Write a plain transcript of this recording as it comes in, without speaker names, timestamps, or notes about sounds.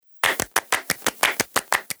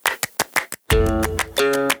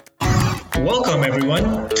Welcome,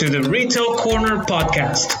 everyone, to the Retail Corner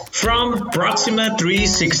podcast from Proxima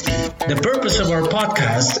 360. The purpose of our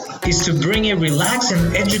podcast is to bring a relaxed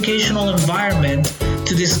and educational environment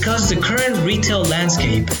to discuss the current retail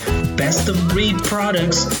landscape, best-of-breed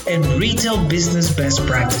products, and retail business best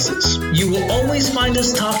practices. You will always find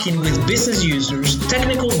us talking with business users,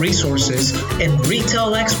 technical resources, and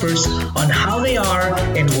retail experts on how they are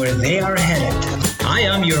and where they are headed. I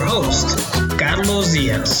am your host, Carlos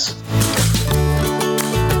Diaz.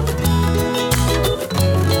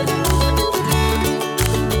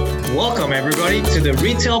 Welcome, everybody, to the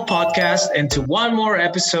Retail Podcast and to one more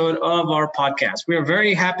episode of our podcast. We are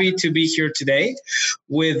very happy to be here today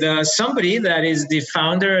with somebody that is the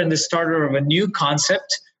founder and the starter of a new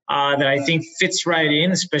concept that I think fits right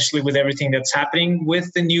in, especially with everything that's happening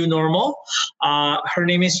with the new normal. Her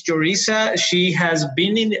name is Yorisa. She has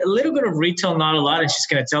been in a little bit of retail, not a lot, and she's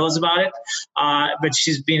going to tell us about it. But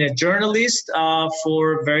she's been a journalist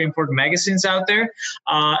for very important magazines out there.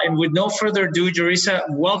 And with no further ado, Yorisa,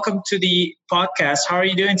 welcome to the podcast. How are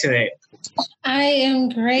you doing today? I am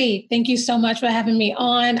great. Thank you so much for having me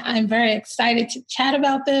on. I'm very excited to chat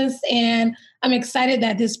about this, and I'm excited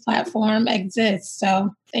that this platform exists.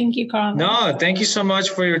 So thank you, Carlos. No, thank you so much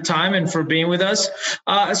for your time and for being with us.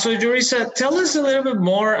 So Yorisa, tell us a little bit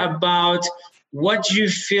more about what you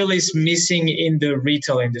feel is missing in the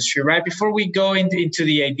retail industry, right? Before we go into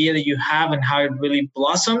the idea that you have and how it really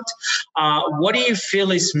blossomed, what do you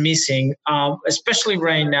feel is missing, especially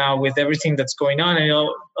right now with everything that's going on? I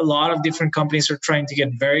know a lot of different companies are trying to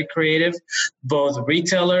get very creative, both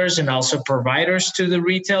retailers and also providers to the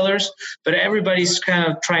retailers, but everybody's kind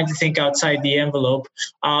of trying to think outside the envelope.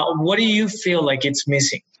 What do you feel like it's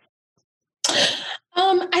missing?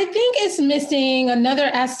 I think it's missing another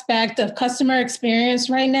aspect of customer experience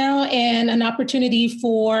right now and an opportunity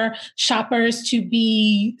for shoppers to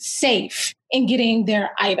be safe in getting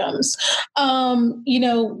their items.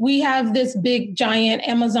 We have this big giant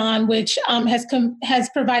Amazon, which has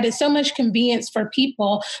provided so much convenience for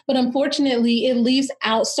people, but unfortunately it leaves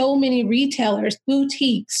out so many retailers,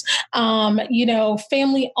 boutiques,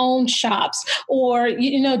 family-owned shops, or,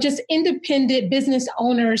 just independent business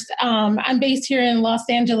owners. I'm based here in Los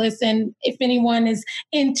Angeles, and if anyone is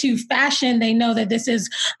into fashion, they know that this is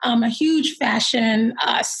a huge fashion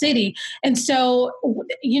city. And so,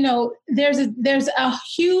 there's a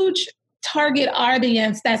huge target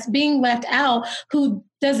audience that's being left out who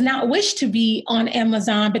does not wish to be on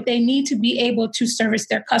Amazon, but they need to be able to service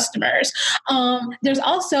their customers. There's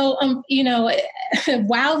also,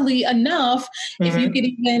 wildly enough, if you could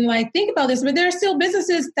even think about this, but there are still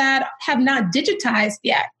businesses that have not digitized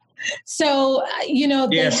yet. So,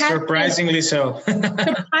 yes, surprisingly so.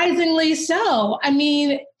 Surprisingly so. I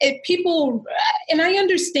mean, and I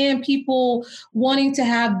understand people wanting to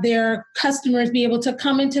have their customers be able to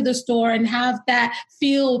come into the store and have that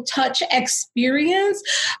feel, touch experience.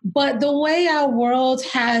 But the way our world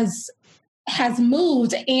has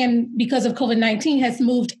moved, and because of COVID-19 has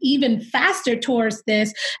moved even faster towards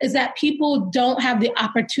this, is that people don't have the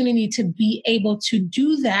opportunity to be able to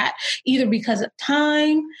do that, either because of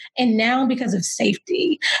time and now because of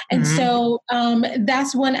safety. And so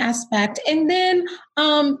that's one aspect. And then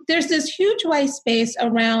there's this huge white space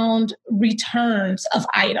around returns of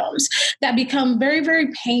items that become very, very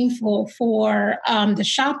painful for the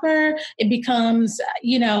shopper. It becomes,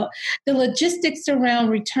 the logistics around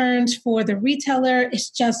returns for the retailer is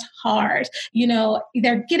just hard.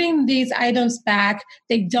 They're getting these items back.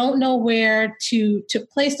 They don't know where to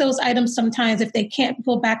place those items sometimes if they can't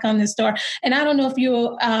go back on the store. And I don't know if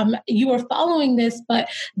you were following this, but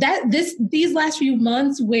these last few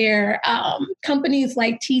months where companies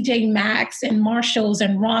like TJ Maxx and Marshalls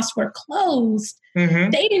and Ross were closed, they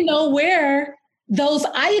didn't know where those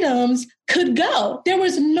items could go. There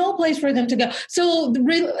was no place for them to go. So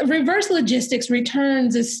reverse logistics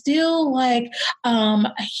returns is still a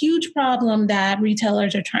huge problem that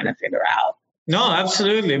retailers are trying to figure out. No,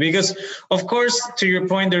 absolutely. Because, of course, to your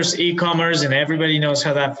point, there's e-commerce and everybody knows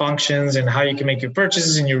how that functions and how you can make your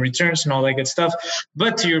purchases and your returns and all that good stuff.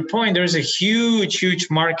 But to your point, there's a huge, huge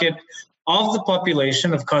market of the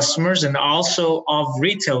population of customers and also of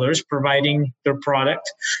retailers providing their product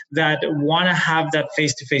that want to have that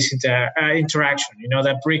face-to-face interaction,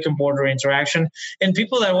 that brick and mortar interaction, and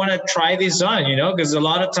people that want to try this on, because a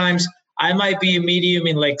lot of times I might be a medium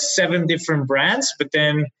in 7 different brands, but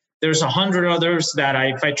then there's 100 others that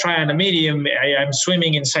if I try on a medium, I'm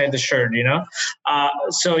swimming inside the shirt,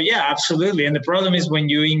 So yeah, absolutely. And the problem is when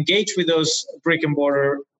you engage with those brick and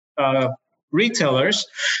mortar retailers,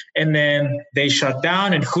 and then they shut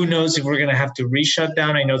down. And who knows if we're going to have to re-shut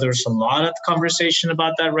down. I know there's a lot of conversation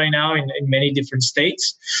about that right now in many different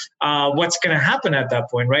states. What's going to happen at that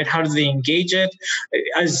point, right? How do they engage it?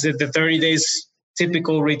 Is it the 30 days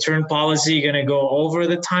typical return policy going to go over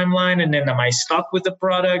the timeline? And then am I stuck with the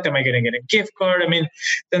product? Am I going to get a gift card? I mean,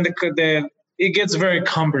 then it gets very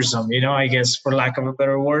cumbersome, I guess, for lack of a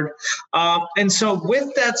better word. And so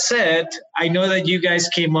with that said, I know that you guys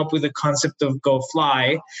came up with the concept of Go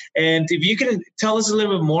Fly. And if you can tell us a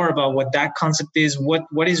little bit more about what that concept is,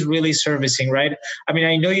 what is really servicing, right? I mean,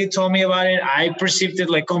 I know you told me about it. I perceived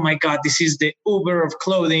it like, oh my God, this is the Uber of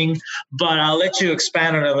clothing, but I'll let you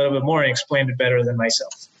expand on it a little bit more and explain it better than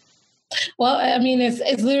myself. Well, I mean, it's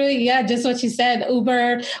literally, just what you said,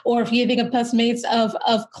 Uber, or if you think of Postmates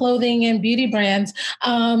of clothing and beauty brands.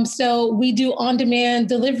 So we do on-demand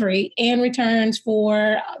delivery and returns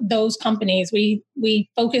for those companies. We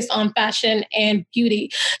focus on fashion and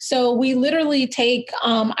beauty. So we literally take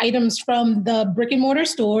items from the brick and mortar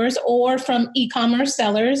stores or from e-commerce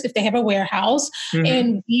sellers if they have a warehouse,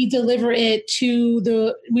 and we deliver it to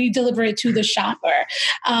the shopper.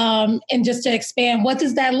 And just to expand, what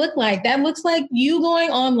does that look like? That looks like you going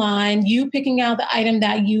online, you picking out the item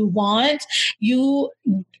that you want, you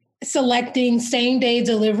selecting same day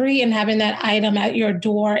delivery and having that item at your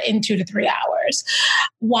door in 2 to 3 hours.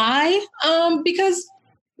 Why? Because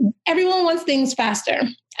everyone wants things faster.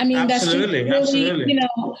 I mean, absolutely.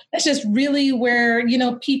 That's just really where,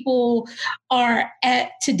 people are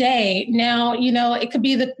at today. Now, it could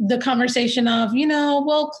be the conversation of,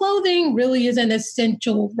 clothing really isn't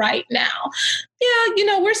essential right now.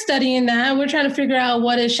 Yeah, we're studying that. We're trying to figure out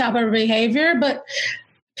what is shopper behavior, but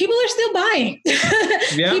people are still buying.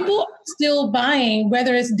 Yeah. People are still buying,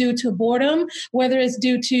 whether it's due to boredom, whether it's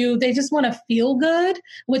due to they just want to feel good,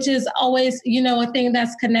 which is always, a thing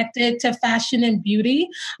that's connected to fashion and beauty.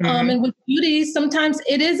 And with beauty, sometimes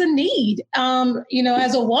it is a need.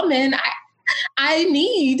 As a woman, I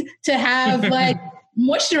need to have like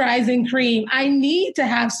moisturizing cream. I need to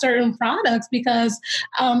have certain products because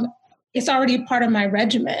it's already part of my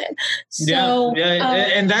regimen. So,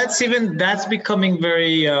 and that's becoming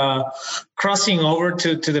very crossing over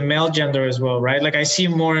to the male gender as well, right? Like I see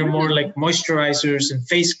more and more like moisturizers and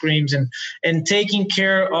face creams and taking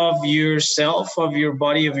care of yourself, of your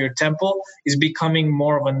body, of your temple is becoming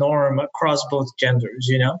more of a norm across both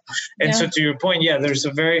genders, And so to your point, there's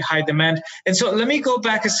a very high demand. And so let me go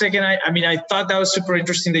back a second. I thought that was super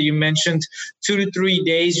interesting that you mentioned 2 to 3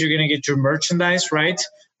 days, you're going to get your merchandise, right?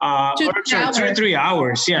 2 to 3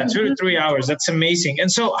 hours. Yeah, 2 to 3 hours. That's amazing.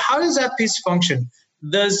 And so how does that piece function?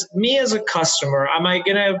 Does me as a customer, am I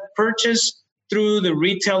going to purchase through the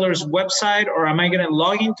retailer's website, or am I going to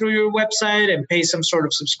log in through your website and pay some sort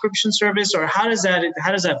of subscription service, or how does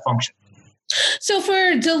that function? So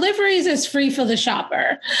for deliveries, it's free for the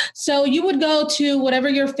shopper. So you would go to whatever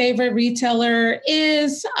your favorite retailer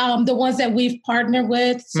is, the ones that we've partnered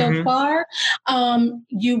with so far.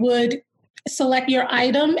 You would select your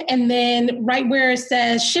item, and then right where it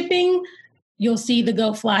says shipping, you'll see the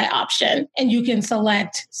Go Fly option, and you can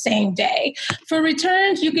select same day. For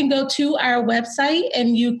returns, you can go to our website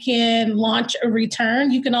and you can launch a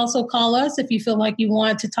return. You can also call us if you feel like you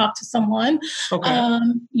want to talk to someone. Okay.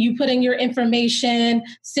 You put in your information,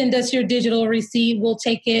 send us your digital receipt. We'll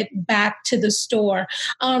take it back to the store.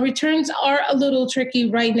 Returns are a little tricky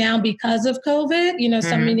right now because of COVID.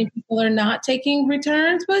 So many people are not taking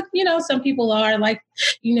returns, but, some people are, like,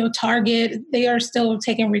 Target, they are still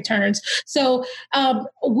taking returns. So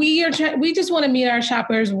we just want to meet our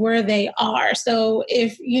shoppers where they are. So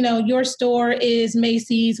if, your store is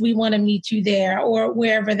Macy's, we want to meet you there, or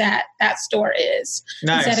wherever that store is.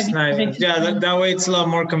 Nice. Yeah, that way it's a lot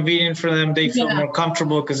more convenient for them. They feel more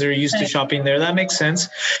comfortable because they're used to shopping there. That makes sense.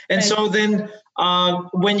 And so then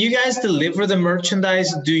when you guys deliver the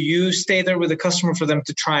merchandise, do you stay there with the customer for them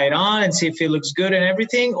to try it on and see if it looks good and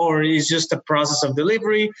everything, or is just a process of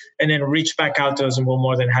delivery and then reach back out to us and we're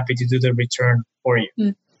more than happy to do the return for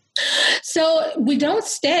you? So we don't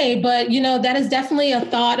stay, but, that is definitely a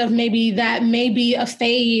thought of maybe that may be a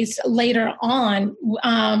phase later on.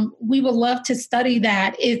 We would love to study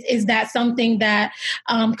that. Is that something that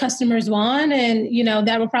customers want? And,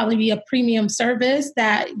 that would probably be a premium service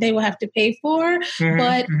that they will have to pay for.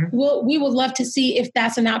 But we would love to see if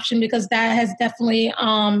that's an option, because that has definitely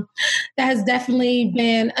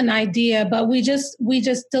been an idea. But we just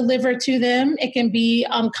deliver to them. It can be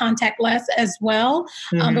contactless as well.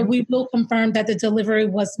 But we will confirm that the delivery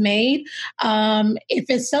was made. If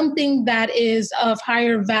it's something that is of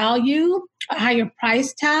higher value, a higher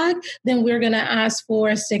price tag, then we're going to ask for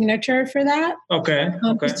a signature for that. Okay.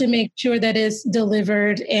 Just to make sure that it's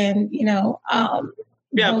delivered and,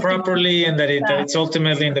 properly, and that it's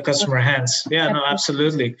ultimately in the customer hands. Yeah, no,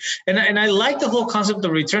 absolutely. And I like the whole concept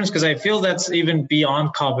of returns, because I feel that's even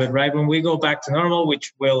beyond COVID, right? When we go back to normal,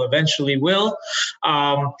 which will eventually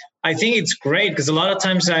I think it's great, because a lot of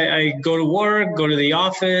times I go to work, go to the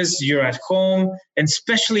office, you're at home, and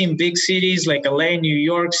especially in big cities like LA, New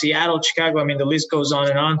York, Seattle, Chicago, I mean, the list goes on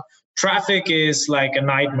and on. Traffic is like a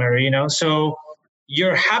nightmare, so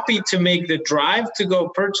you're happy to make the drive to go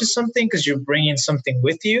purchase something because you're bringing something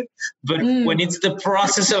with you. But when it's the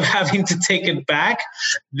process of having to take it back,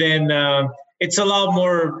 then it's a lot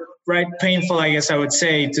more painful, I guess I would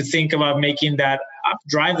say, to think about making that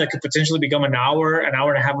drive that could potentially become an hour and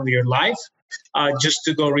a half of your life just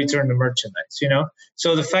to go return the merchandise,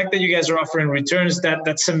 So the fact that you guys are offering returns,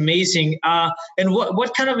 that's amazing. And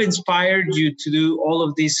what kind of inspired you to do all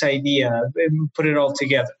of this idea and put it all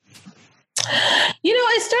together?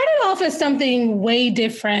 It started off as something way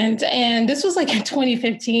different. And this was like in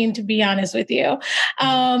 2015, to be honest with you.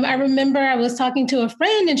 I remember I was talking to a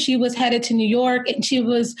friend and she was headed to New York, and she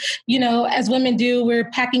was, as women do, we're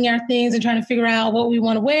packing our things and trying to figure out what we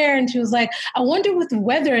want to wear. And she was like, I wonder what the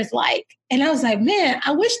weather is like. And I was like, man,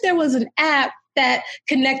 I wish there was an app that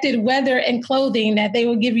connected weather and clothing that they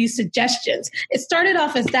would give you suggestions. It started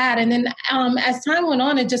off as that. And then as time went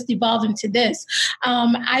on, it just evolved into this.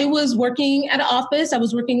 I was working at an office. I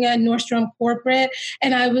was working at Nordstrom corporate.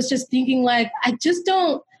 And I was just thinking I just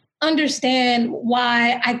don't understand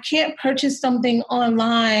why I can't purchase something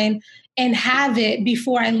online and have it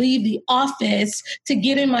before I leave the office to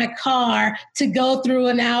get in my car to go through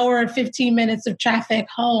an hour or 15 minutes of traffic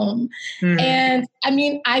home. Mm-hmm. And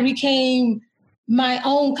I became my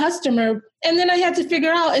own customer. And then I had to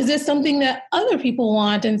figure out, is this something that other people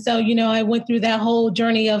want? And so, I went through that whole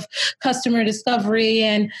journey of customer discovery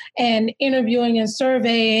and interviewing and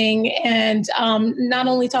surveying, and not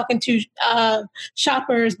only talking to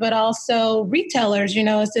shoppers, but also retailers.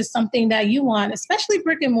 Is this something that you want, especially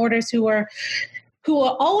brick and mortars who are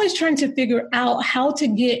always trying to figure out how to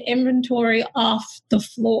get inventory off the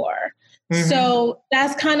floor. Mm-hmm. So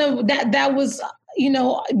that's kind of that was,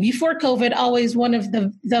 before COVID, always one of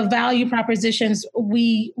the value propositions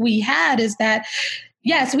we had is that,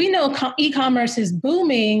 yes, we know e-commerce is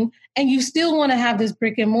booming and you still want to have this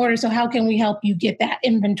brick and mortar. So how can we help you get that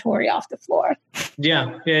inventory off the floor?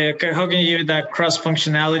 Yeah. How can you give that cross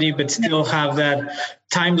functionality, but still have that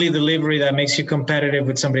timely delivery that makes you competitive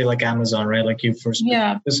with somebody like Amazon, right? Like you first.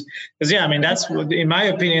 Yeah. Because that's, in my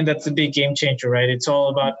opinion, that's a big game changer, right? It's all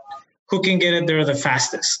about who can get it there the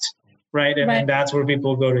fastest. Right. And that's where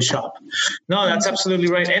people go to shop. No, that's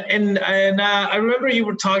absolutely right. And I remember you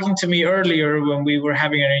were talking to me earlier when we were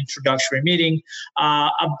having an introductory meeting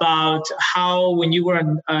about how when you were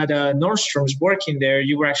at Nordstrom's working there,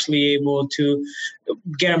 you were actually able to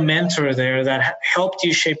get a mentor there that helped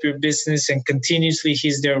you shape your business, and continuously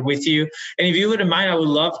he's there with you. And if you wouldn't mind, I would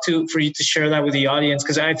love for you to share that with the audience,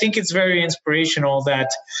 because I think it's very inspirational that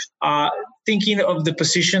thinking of the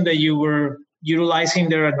position that you were utilizing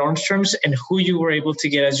there at Nordstrom's and who you were able to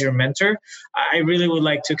get as your mentor. I really would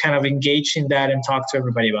like to kind of engage in that and talk to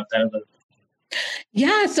everybody about that a little bit.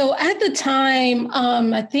 Yeah. So at the time,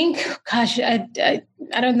 I think, I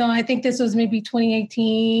don't know. I think this was maybe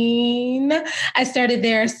 2018. I started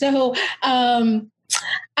there. So,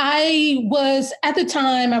 I was, at the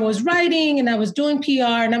time, I was writing and I was doing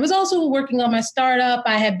PR, and I was also working on my startup.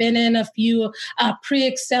 I had been in a few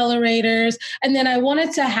pre-accelerators, and then I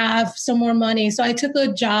wanted to have some more money. So I took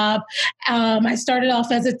a job. I started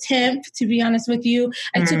off as a temp, to be honest with you.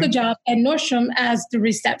 I took a job at Nordstrom as the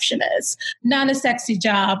receptionist. Not a sexy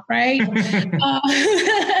job, right?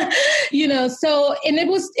 So, and it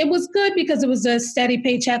was good because it was a steady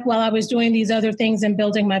paycheck while I was doing these other things and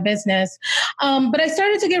building my business. But I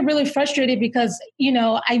started to get really frustrated because,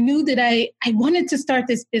 I knew that I wanted to start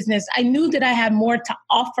this business. I knew that I had more to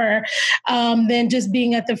offer than just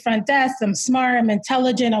being at the front desk. I'm smart, I'm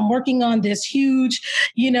intelligent, I'm working on this huge,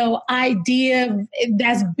 idea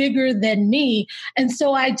that's bigger than me. And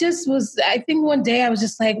so I think one day I was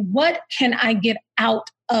just like, what can I get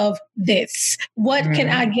out of this? What can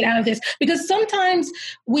I get out of this? Because sometimes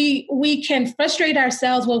we can frustrate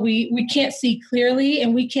ourselves when we can't see clearly,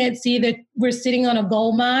 and we can't see that we're sitting on a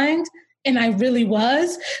gold mine. And I really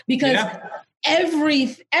was, because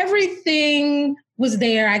everything was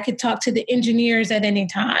there. I could talk to the engineers at any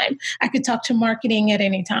time. I could talk to marketing at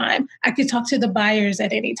any time. I could talk to the buyers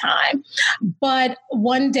at any time. But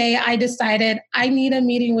one day I decided I need a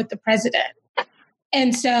meeting with the president.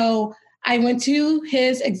 And so I went to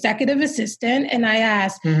his executive assistant and I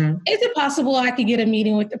asked, is it possible I could get a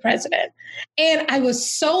meeting with the president? And I was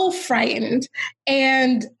so frightened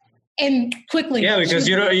and quickly. Yeah, because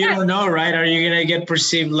you don't know, right? Are you going to get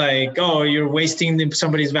perceived like, oh, you're wasting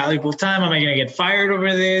somebody's valuable time? Am I going to get fired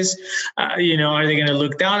over this? Are they going to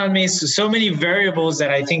look down on me? So many variables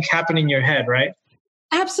that I think happen in your head, right?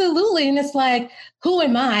 Absolutely. And it's like, who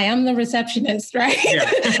am I? I'm the receptionist, right? Yeah.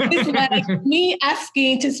 It's like me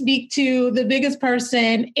asking to speak to the biggest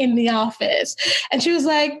person in the office. And she was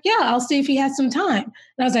like, yeah, I'll see if he has some time. And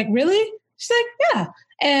I was like, really? She's like, yeah.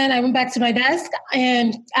 And I went back to my desk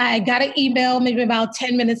and I got an email maybe about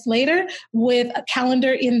 10 minutes later with a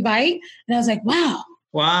calendar invite. And I was like, wow.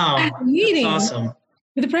 I had a meeting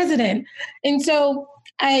with the president. And so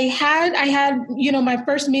I had, my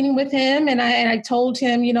first meeting with him and I told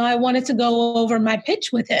him, I wanted to go over my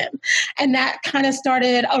pitch with him. And that kind of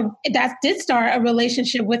that did start a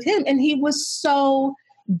relationship with him. And he was so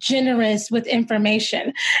generous with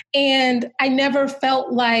information. And I never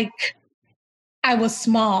felt like I was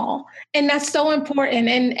small. And that's so important.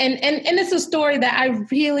 And it's a story that I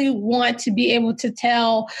really want to be able to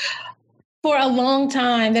tell for a long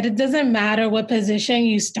time, that it doesn't matter what position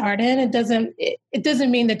you start in. It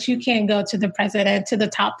doesn't mean that you can't go to the president, to the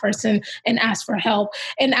top person and ask for help.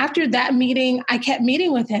 And after that meeting, I kept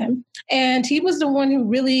meeting with him. And he was the one who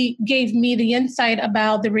really gave me the insight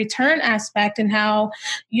about the return aspect and how,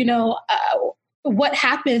 what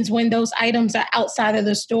happens when those items are outside of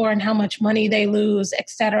the store and how much money they lose, et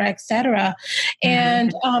cetera, et cetera.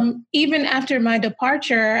 And even after my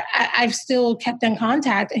departure, I've still kept in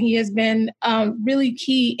contact. And he has been really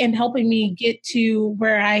key in helping me get to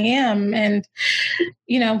where I am. And,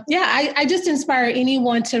 I just inspire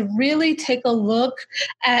anyone to really take a look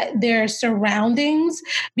at their surroundings,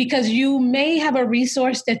 because you may have a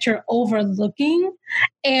resource that you're overlooking.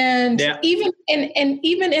 And even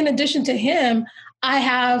in addition to him, I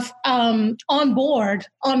have on board,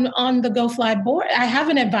 on the GoFly board, I have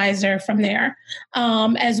an advisor from there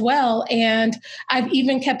as well. And I've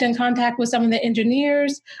even kept in contact with some of the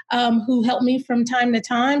engineers who help me from time to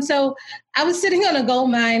time. So I was sitting on a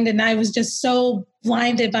gold mine and I was just so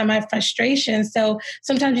blinded by my frustration. So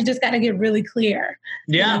sometimes you just got to get really clear.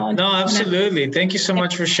 Yeah, no, absolutely. Thank you so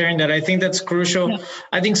much for sharing that. I think that's crucial. Yeah.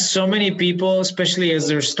 I think so many people, especially as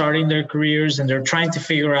they're starting their careers and they're trying to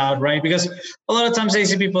figure out, right? Because a lot of times I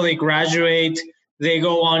see people, they graduate, they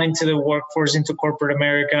go on into the workforce, into corporate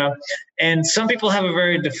America. And some people have a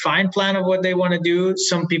very defined plan of what they want to do.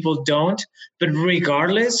 Some people don't. But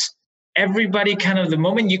regardless, everybody kind of, the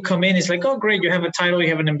moment you come in, it's like, oh, great, you have a title, you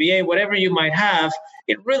have an MBA, whatever you might have,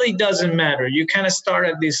 it really doesn't matter. You kind of start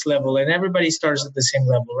at this level and everybody starts at the same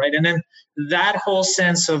level, right? And then that whole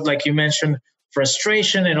sense of, like you mentioned,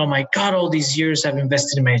 frustration and, oh my God, all these years I've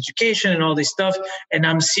invested in my education and all this stuff. And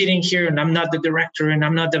I'm sitting here and I'm not the director and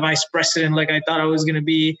I'm not the vice president like I thought I was going to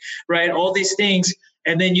be, right? All these things.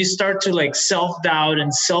 And then you start to like self-doubt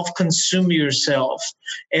and self-consume yourself.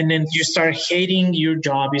 And then you start hating your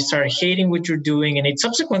job. You start hating what you're doing. And it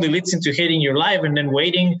subsequently leads into hating your life and then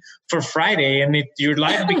waiting for Friday. And your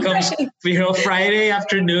life becomes, Friday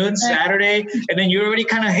afternoon, Saturday. And then you're already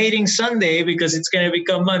kind of hating Sunday because it's going to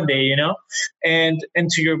become Monday, And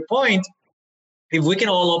to your point, if we can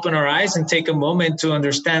all open our eyes and take a moment to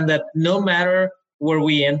understand that no matter where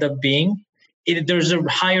we end up being, there's a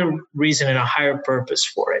higher reason and a higher purpose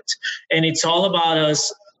for it. And it's all about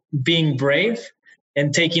us being brave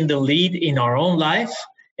and taking the lead in our own life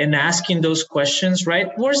and asking those questions,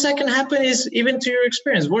 right? Worst that can happen is, even to your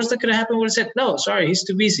experience, worst that could happen would have said, no, sorry, he's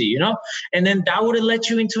too busy, And then that would have led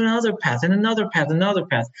you into another path and another path, another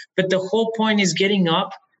path. But the whole point is getting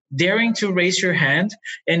up, daring to raise your hand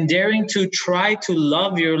and daring to try to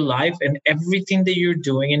love your life and everything that you're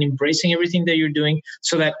doing and embracing everything that you're doing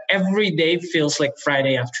so that every day feels like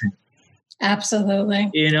Friday afternoon.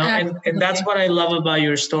 Absolutely. Absolutely. And that's what I love about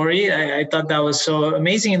your story. I thought that was so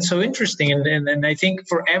amazing and so interesting. And I think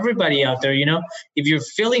for everybody out there, if you're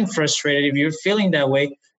feeling frustrated, if you're feeling that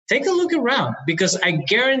way, take a look around, because I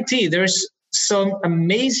guarantee there's some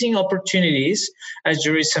amazing opportunities, as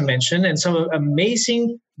Jerisa mentioned, and some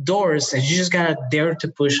amazing doors that you just gotta dare to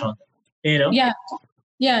push on. Yeah.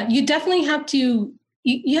 You definitely have to.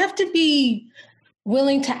 You have to be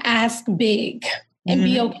willing to ask big. and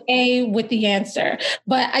be okay with the answer.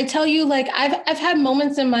 But I tell you, like, I've had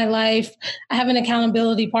moments in my life. I have an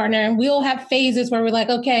accountability partner, and we'll have phases where we're like,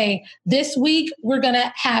 okay, this week we're going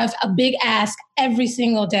to have a big ask every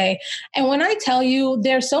single day. And when I tell you,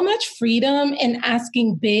 there's so much freedom in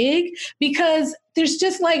asking big, because there's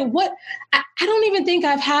just like, I don't even think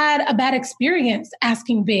I've had a bad experience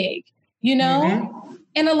asking big, you know?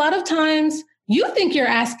 And a lot of times you think you're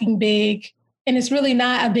asking big, and it's really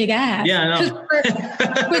not a big ask. Yeah, no. For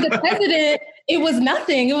the president, it was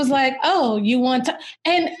nothing. It was like, oh, you want to,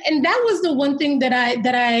 and that was the one thing that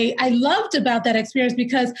I loved about that experience,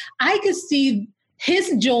 because I could see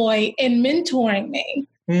his joy in mentoring me.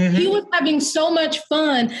 He was having so much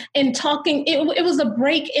fun and talking. It was a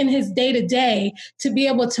break in his day-to-day to be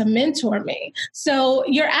able to mentor me. So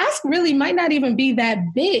your ask really might not even be that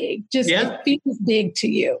big, just it feels big to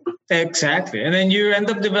you. Exactly. And then you end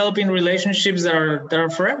up developing relationships that are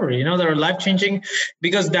forever, you know, that are life-changing,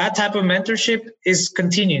 because that type of mentorship is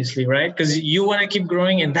continuously, right? Because you want to keep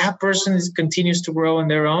growing, and that person continues to grow on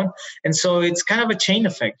their own. And so it's kind of a chain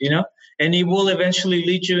effect, you know? And it will eventually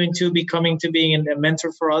lead you into being a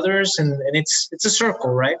mentor for others, and it's a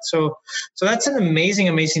circle, right? So that's an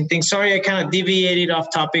amazing thing. Sorry, I kind of deviated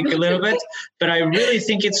off topic a little bit, but I really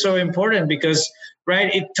think it's so important because,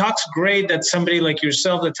 right, it talks great that somebody like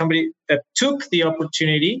yourself, that somebody that took the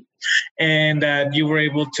opportunity and that you were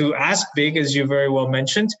able to ask big, as you very well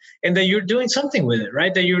mentioned, and that you're doing something with it,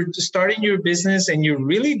 right? That you're starting your business and you're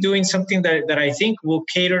really doing something that I think will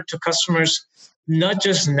cater to customers, not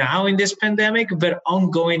just now in this pandemic, but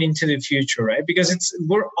ongoing into the future, right? Because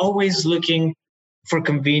we're always looking for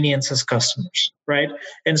convenience as customers, right?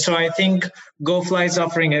 And so I think GoFly is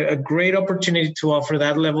offering a great opportunity to offer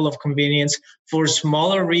that level of convenience for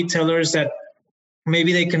smaller retailers that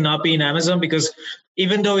maybe they cannot be in Amazon, because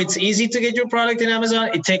even though it's easy to get your product in Amazon,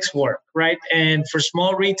 it takes work, right? And for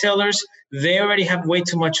small retailers, they already have way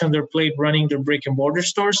too much on their plate running their brick and mortar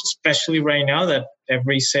stores, especially right now that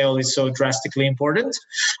every sale is so drastically important.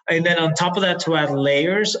 And then on top of that, to add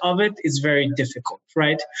layers of it is very difficult,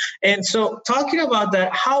 right? And so talking about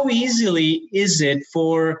that, how easily is it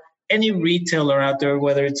for any retailer out there,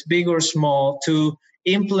 whether it's big or small, to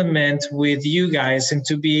implement with you guys and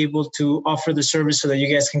to be able to offer the service so that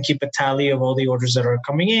you guys can keep a tally of all the orders that are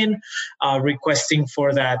coming in, requesting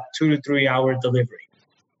for that 2 to 3 hour delivery?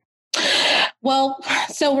 Well,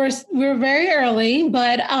 so we're very early,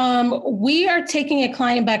 but we are taking it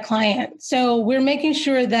client by client. So we're making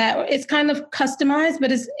sure that it's kind of customized,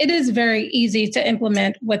 but it is very easy to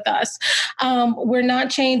implement with us. We're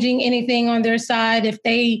not changing anything on their side.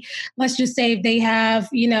 Let's just say if they have,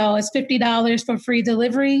 it's $50 for free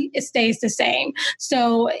delivery, it stays the same.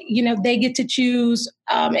 So, they get to choose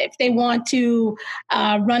if they want to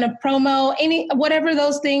run a promo, whatever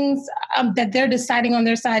those things that they're deciding on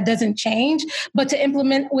their side doesn't change. But to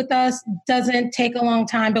implement with us doesn't take a long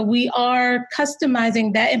time. But we are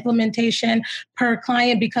customizing that implementation per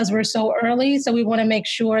client because we're so early. So we want to make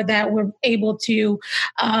sure that we're able to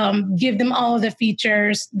give them all of the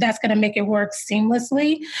features that's going to make it work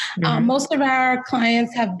seamlessly. Most of our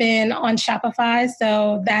clients have been on Shopify,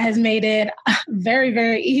 so that has made it very,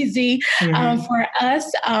 very easy for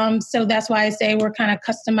us. So that's why I say we're kind of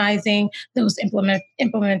customizing those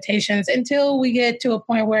implementations until we get to a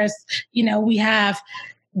point where we have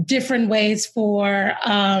different ways for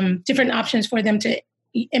different options for them to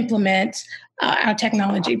implement our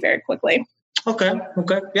technology very quickly. Okay.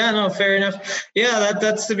 Yeah, no, fair enough. Yeah,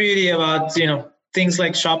 that's the beauty about, things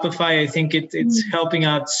like Shopify. I think it's helping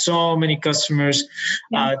out so many customers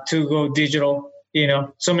to go digital,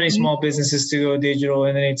 so many small businesses to go digital.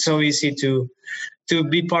 And then it's so easy to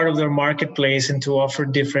be part of their marketplace and to offer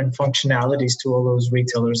different functionalities to all those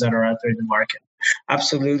retailers that are out there in the market.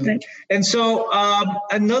 Absolutely. And so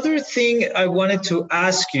another thing I wanted to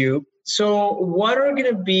ask you, so what are going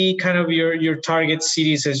to be kind of your target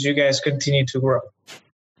cities as you guys continue to grow?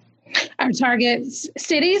 Our target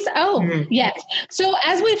cities? Yes. So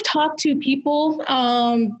as we've talked to people,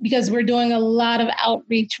 because we're doing a lot of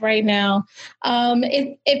outreach right now,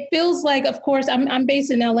 it feels like, of course, I'm based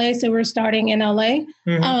in LA, so we're starting in LA.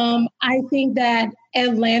 I think that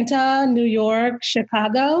Atlanta, New York,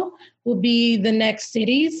 Chicago will be the next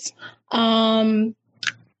cities.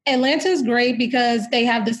 Atlanta is great because they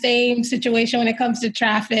have the same situation when it comes to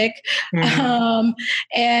traffic.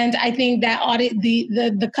 And I think that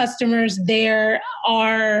the customers there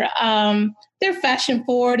are, they're fashion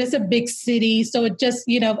forward. It's a big city. So it just,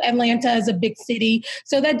 Atlanta is a big city.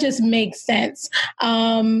 So that just makes sense.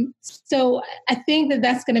 So I think that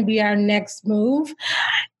that's going to be our next move.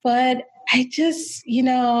 But I just,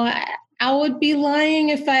 I would be lying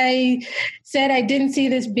if I said I didn't see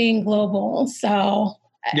this being global. So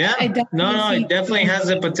yeah, it definitely has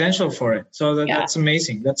the potential for it. So that's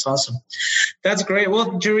amazing. That's awesome. That's great.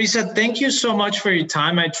 Well, Jerisa, thank you so much for your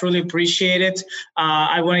time. I truly appreciate it.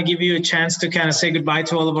 I want to give you a chance to kind of say goodbye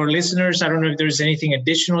to all of our listeners. I don't know if there's anything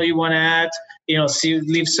additional you want to add,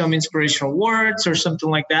 leave some inspirational words or something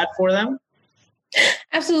like that for them.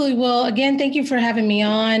 Absolutely. Well, again, thank you for having me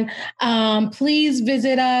on. Please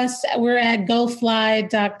visit us. We're at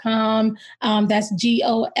gofly.com. That's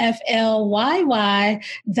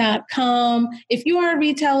GOFLYY.com. If you are a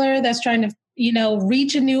retailer that's trying to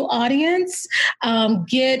reach a new audience,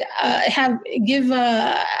 give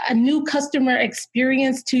a new customer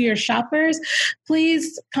experience to your shoppers,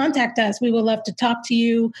 please contact us. We would love to talk to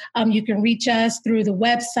you. You can reach us through the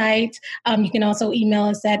website. You can also email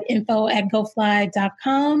us at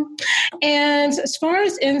info@gofly.com. And as far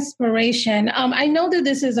as inspiration, I know that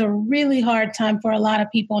this is a really hard time for a lot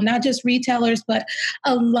of people, not just retailers, but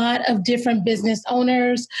a lot of different business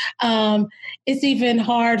owners. It's even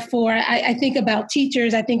hard for, I think about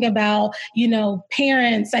teachers, I think about,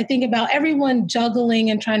 parents, I think about everyone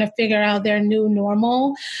juggling and trying to figure out their new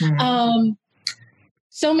normal. Mm-hmm.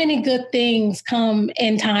 So many good things come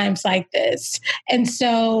in times like this. And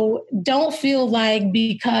so don't feel like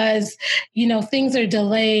because, things are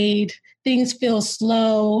delayed, things feel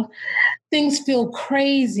slow, things feel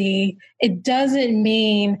crazy, it doesn't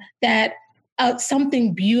mean that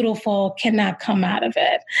something beautiful cannot come out of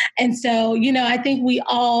it. And so, I think we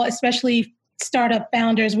all, especially startup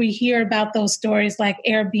founders, we hear about those stories like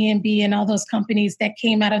Airbnb and all those companies that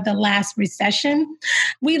came out of the last recession.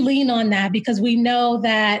 We lean on that because we know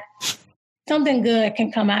that something good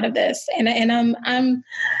can come out of this. And I'm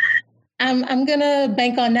gonna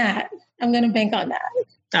bank on that. I'm gonna bank on that.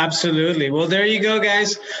 Absolutely. Well, there you go,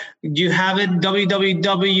 guys. You have it,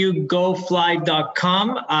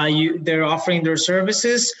 www.gofly.com. They're offering their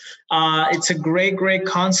services. It's a great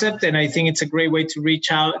concept, and I think it's a great way to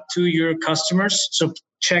reach out to your customers. So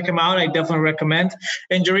check them out. I definitely recommend.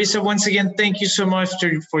 And Jerisa, once again, thank you so much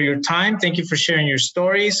for your time. Thank you for sharing your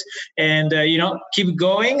stories. And, keep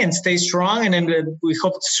going and stay strong. And then we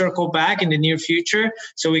hope to circle back in the near future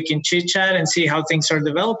so we can chit-chat and see how things are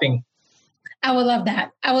developing. I would love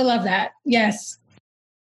that. Yes.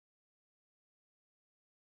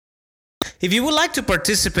 If you would like to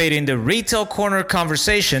participate in the Retail Corner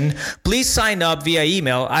conversation, please sign up via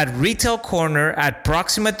email at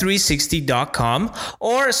retailcorner@proxima360.com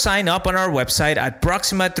or sign up on our website at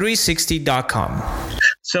proxima360.com.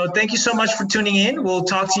 So thank you so much for tuning in. We'll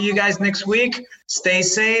talk to you guys next week. Stay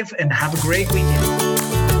safe and have a great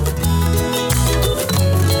weekend.